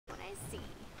see.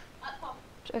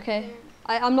 Okay.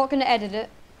 I'm not gonna edit it.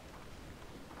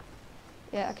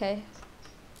 Yeah, okay.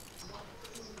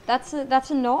 That's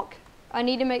a knock. I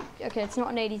need to make, okay, it's not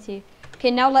an ADT.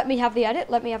 Okay, now let me have the edit.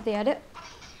 Let me have the edit.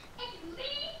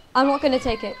 I'm not gonna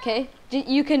take it, okay?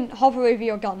 You can hover over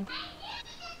your gun.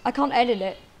 I can't edit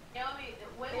it.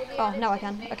 Oh, now I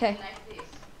can. Okay.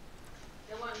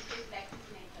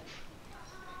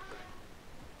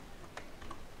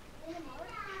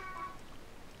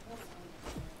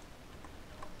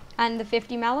 And the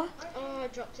 50 Mala? Oh, I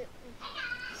dropped it.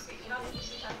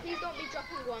 Please don't be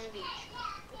dropping one of each.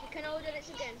 If you can hold it, it's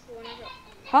against the one I dropped.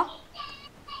 Huh?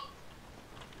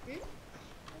 Hmm?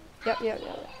 Yep.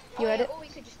 You edit? Or we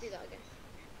could just do that again.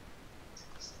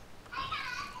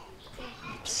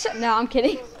 No, I'm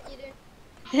kidding. What you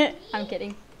doing? I'm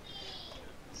kidding.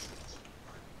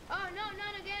 Oh, no,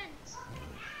 not again.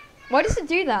 Why does it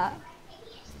do that?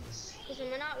 Because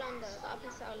I'm an outlander. That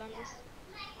happens to outlanders.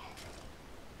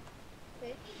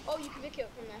 Okay. Oh, you can pick it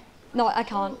up from there. No, I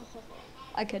can't.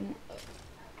 I couldn't.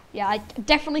 Yeah, I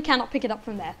definitely cannot pick it up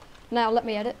from there. Now let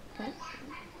me edit. Okay.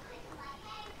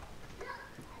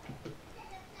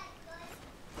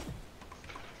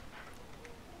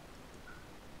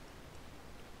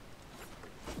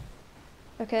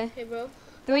 Okay. Okay, bro.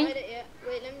 3. Edit it.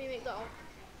 Wait, let me make that up.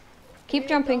 Keep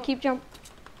jumping. Keep jump.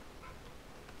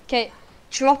 Okay.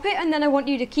 Drop it, and then I want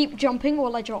you to keep jumping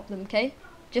while I drop them. Okay.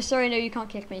 Just so I know you can't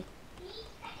kick me.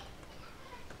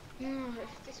 No,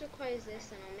 if this requires this,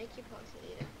 then I'll make you party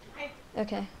leader.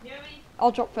 Okay.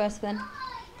 I'll drop first then.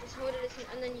 Just hold it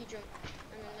and then you jump.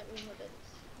 And then let me hold it.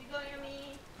 You go near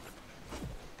me.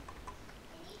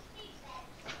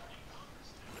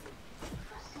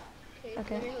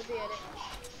 Okay. Let me hold the edit.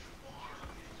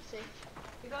 See.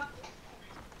 You go.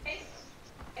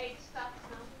 Eight stops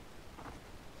now.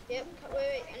 Yep.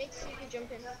 Wait. I need to see if you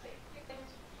jump in.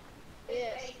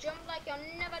 Yes. Jump like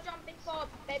you're never jumping before,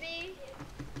 baby.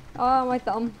 Oh, my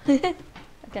thumb.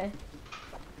 Okay.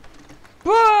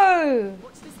 Bro!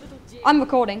 I'm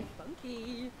recording.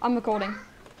 I'm recording.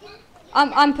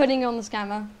 I'm putting on the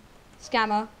scammer.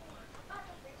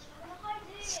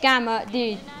 Scammer,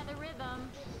 dude.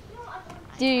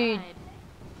 Dude.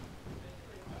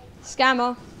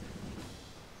 Scammer.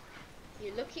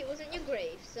 You're lucky it wasn't your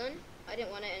grave, son. I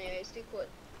didn't want it anyway, it's too cool.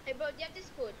 Hey bro, do you have this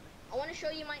code? I want to show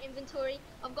you my inventory.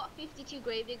 I've got 52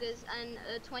 gravediggers and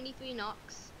 23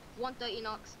 knocks, 130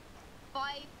 knocks,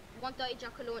 5 130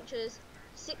 jackal launchers,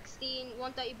 16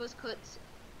 130 buzz cuts,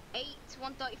 8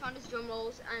 130 founders drum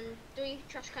rolls, and 3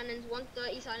 trash cannons,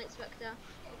 130 silent spectre.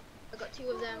 I got 2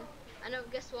 of them. And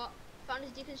guess what?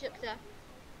 Founders deconstructor.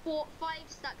 5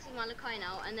 stacks of malachite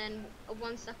now, and then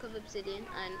 1 stack of obsidian,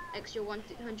 and extra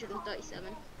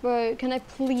 137. Bro, can I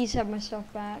please have my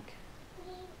stuff back?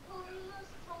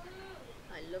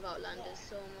 I love Outlanders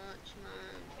so much,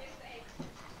 man.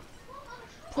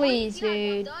 Please, oh,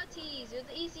 dude. You're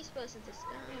the easiest person to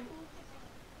scam.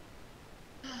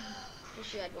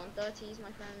 Wish you had 130s,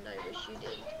 my friend. I wish you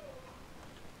did.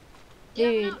 Do you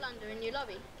have an Outlander in your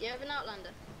lobby? Do you have an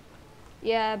Outlander?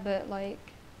 Yeah, but like...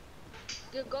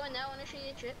 Go in there, I want to show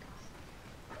you a trick.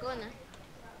 Go in there.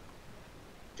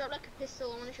 Drop like a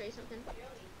pistol, I want to show you something.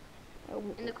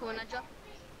 In the corner, drop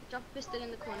a pistol in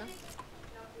the corner.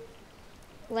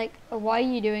 Like, why are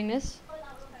you doing this?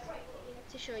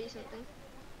 To show you something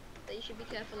that you should be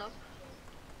careful of.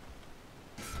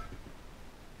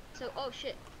 So, oh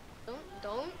shit.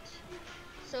 Don't.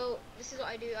 So, this is what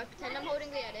I do. I pretend I'm holding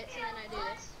the edits and then I do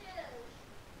this.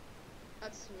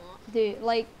 That's smart. Dude,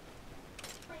 like...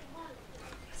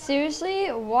 Seriously?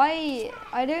 Why?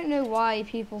 I don't know why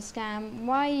people scam.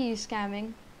 Why are you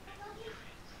scamming?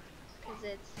 Because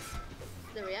it's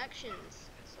the reactions.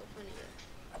 So funny.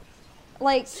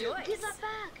 Like... Give that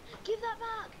back! Give that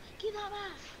back! Give that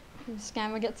back!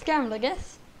 Scammer gets scammed, I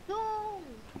guess. No!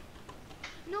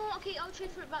 No, okay, I'll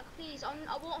trade for it back, please. I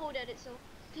won't hold edit, so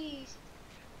please.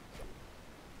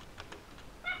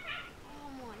 Oh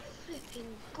my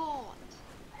freaking god!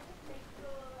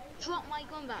 Drop my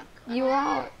gun back. You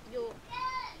are.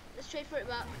 Let's trade for it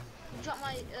back. Drop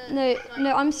my.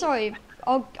 No, I'm sorry.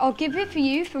 I'll give it for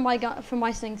you for my gun, for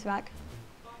my things back.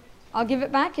 I'll give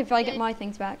it back if I get my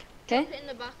things back. Okay? Drop it in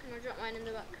the back and I'll drop mine in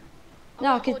the back.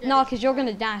 No, cause you're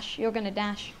gonna dash. You're gonna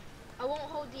dash. I won't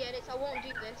hold the edits. I won't do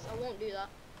this. I won't do that.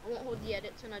 I won't hold the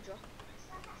edits when I drop.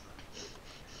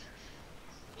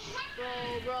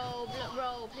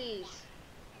 Bro, please.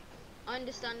 I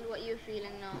understand what you're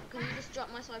feeling now. Can you just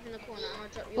drop myself in the corner and I'll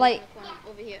drop you in the corner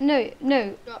over here?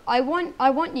 No. Drop. I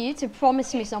want you to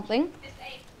promise me something.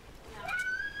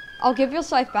 I'll give your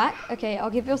scythe back. Okay, I'll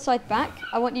give your scythe back.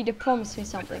 I want you to promise me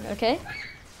something, okay?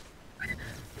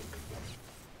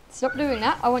 stop doing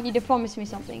that. I want you to promise me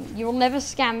something. You will never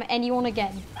scam anyone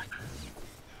again.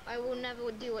 I will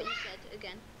never do what you said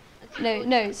again. No,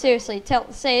 no, seriously.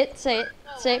 Say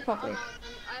it properly. I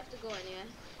have to go anyway.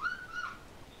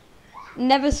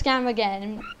 Never scam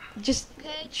again. Just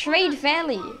Okay, trade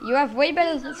fairly. You have way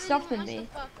better Please, I really stuff want than my me.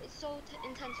 stuff up. It's so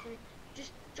intense for me.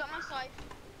 Just drop my scythe,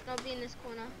 and I'll be in this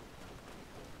corner.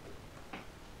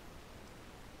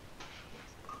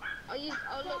 I'll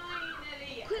look.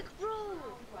 Finally. Quick, bro!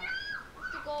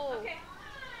 Let's go. Okay.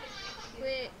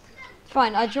 Quick.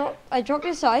 Fine. I drop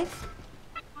your scythe.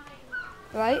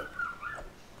 Right.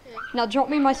 Okay. Now drop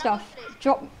me my stuff.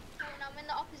 Drop Oh, now I'm in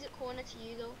the opposite corner to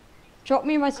you though. Drop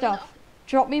me my stuff.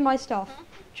 Drop me my stuff. Huh?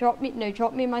 Drop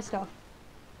me my stuff.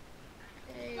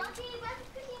 Okay. Please,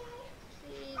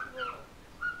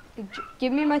 bro.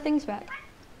 Give me my things back.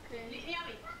 Okay.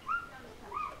 Yummy.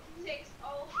 6.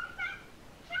 Oh.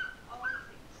 Oh,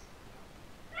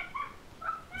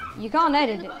 6. You can't In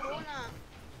edit the it. corner.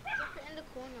 Drop it in the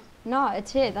corner. No,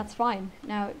 it's here. That's fine.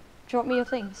 Now drop me your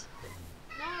things.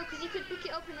 No, because you could pick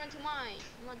it up and run to mine.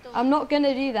 I'm not done. I'm not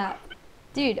gonna do that,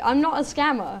 dude. I'm not a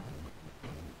scammer.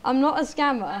 I'm not a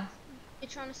scammer. You're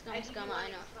trying to scam, I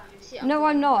know. See, No,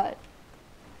 going. I'm not.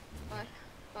 Bye.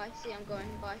 Bye. See, I'm going.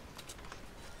 Bye.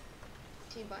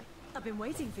 See, bye. I've been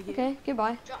waiting for you. Okay,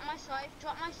 goodbye. Drop my scythe.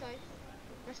 Drop my scythe.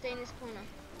 I'm gonna stay in this corner.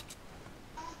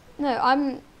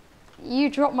 No, you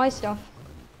drop my stuff.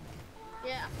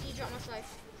 Yeah, after you drop my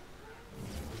scythe.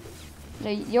 No,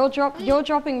 you're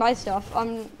dropping my stuff.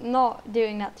 I'm not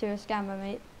doing that to a scammer,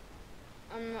 mate.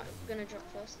 I'm not gonna drop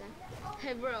first then.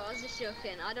 Hey bro, I was just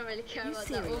joking. I don't really care You about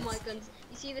that. Oh serious? my guns.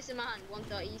 You see this in my hand?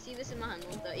 130. You see this in my hand?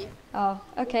 130. Oh,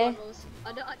 okay.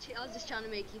 I don't actually. I was just trying to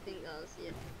make you think that was.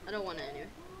 Yeah. I don't want it anyway.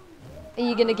 Are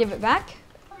you gonna give it back?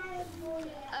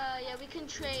 Yeah, we can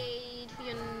trade for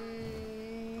your.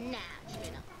 Nah,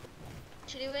 actually no.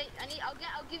 Actually, wait.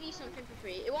 I'll give you something for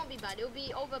free. It won't be bad. It'll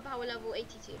be over power level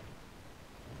 82.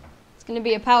 It's gonna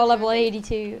be a power level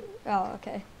 82. Oh,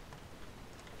 okay.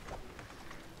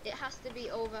 It has to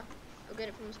be over. I'll get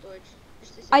it from the storage.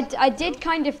 Just to say I did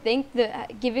kind of think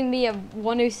that giving me a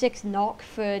 106 knock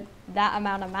for that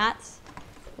amount of mats,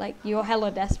 like, you're hella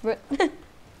desperate.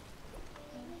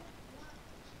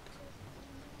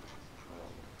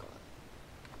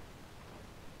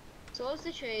 So what was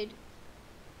the trade?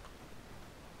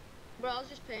 Bro, I was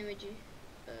just playing with you.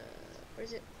 Where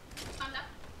is it? I'm done.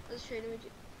 I was trading with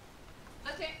you.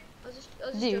 Okay. I was just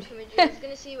Dude. joking with you. I was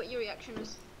gonna see what your reaction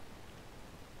was.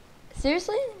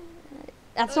 Seriously?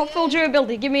 That's Oh, not full yeah.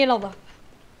 durability. Give me another.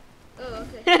 Oh,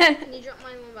 okay. Can you drop my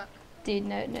one back? Dude,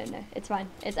 no. It's fine.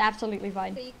 It's absolutely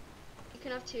fine. Okay, you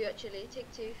can have 2 actually.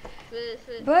 Take 2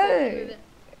 for Bro. coping with it.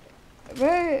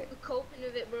 Bro, For coping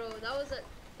with it, bro. That was like,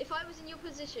 if I was in your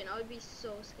position, I would be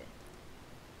so scared.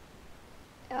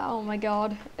 oh my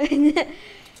god.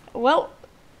 Well,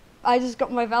 I just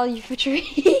got my value for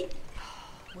tree.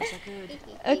 Wish I could.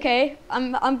 Okay,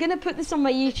 I'm gonna put this on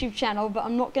my YouTube channel, but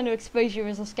I'm not gonna expose you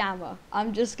as a scammer.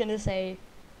 I'm just gonna say,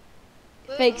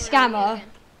 Wait, fake oh, scammer. again.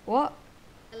 What?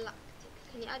 Galactic.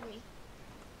 Can you add me?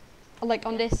 Like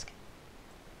on disc?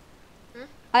 Huh?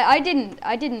 I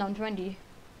didn't on 20.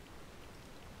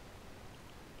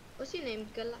 What's your name?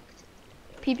 Galactic.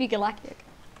 PP Galactic.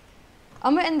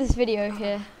 I'm gonna end this video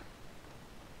here.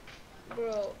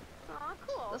 Bro, Aw,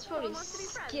 cool. that's probably Someone wants to be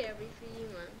friends. scary for you,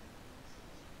 man.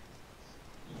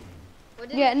 What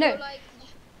did Yeah, it no. feel like?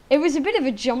 It was a bit of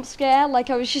a jump scare, like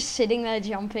I was just sitting there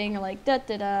jumping, like da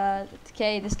da da.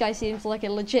 Okay, this guy seems like a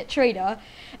legit trader,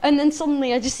 and then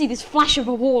suddenly I just see this flash of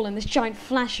a wall and this giant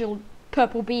flash of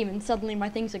purple beam, and suddenly my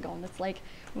things are gone. It's like,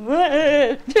 what?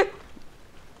 I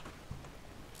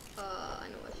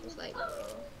know what it feels like, bro.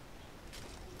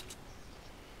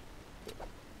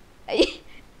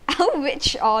 How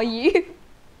rich are you,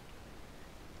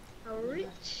 How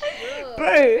rich, bro.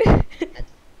 bro? That's-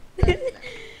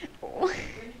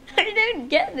 I don't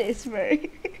get this, bro.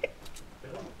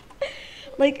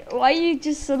 Like, why are you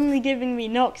just suddenly giving me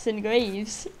knocks and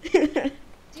graves?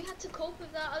 You had to cope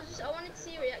with that. I wanted to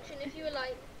see your reaction. If you were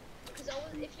like,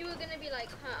 if you were gonna be like,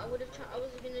 huh, I was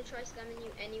gonna try scamming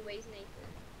you anyways,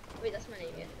 Nathan. Wait, that's my name,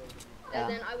 yeah. Yeah.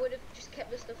 Then I would have just kept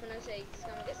the stuff and I say,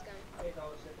 scam, get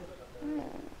scammed.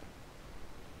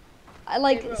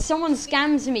 Like, Okay, bro. someone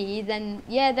scams me, then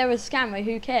yeah, they're a scammer,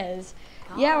 who cares?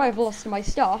 Yeah, I've lost my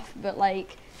stuff, but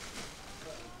like,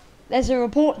 there's a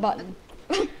report button.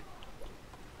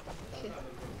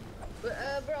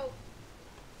 But bro,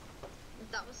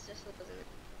 that was just wasn't it?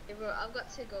 Okay, bro, I've got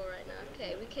to go right now.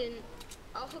 Okay,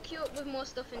 I'll hook you up with more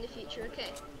stuff in the future.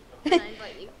 Okay, and I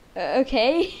invite you.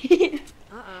 Okay.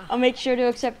 Uh-uh. I'll make sure to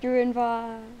accept your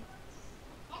invite.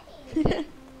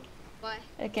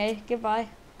 Okay, goodbye.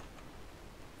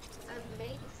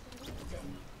 Amazing.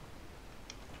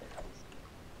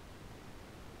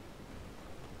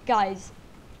 Guys,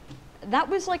 that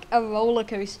was like a roller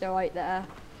coaster right there.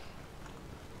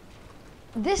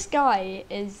 This guy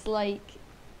is like,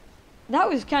 that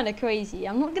was kind of crazy.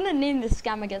 I'm not gonna name this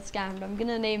Scammer Gets Scammed. I'm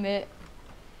gonna name it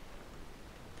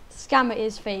Scammer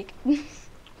is Fake.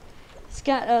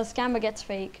 Scammer Gets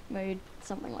Fake mode,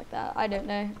 something like that. I don't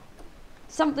know.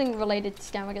 Something related to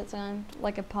Scammer Gets Scammed,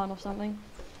 like a pun or something.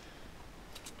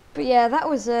 But yeah, that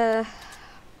was a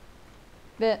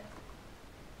bit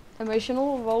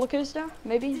emotional roller coaster,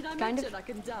 maybe, Did I kind of. mention I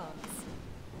can dance?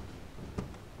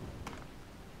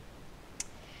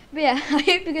 But yeah, I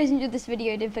hope you guys enjoyed this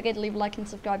video. Don't forget to leave a like and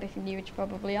subscribe if you're new, which you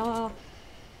probably are.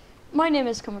 My name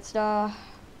is Comet Star,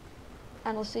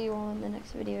 and I'll see you all in the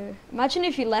next video. Imagine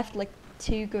if you left like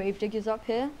 2 gravediggers up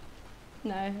here.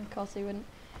 No, of course they wouldn't.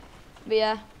 But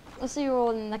yeah, I'll see you all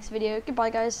in the next video.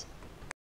 Goodbye, guys.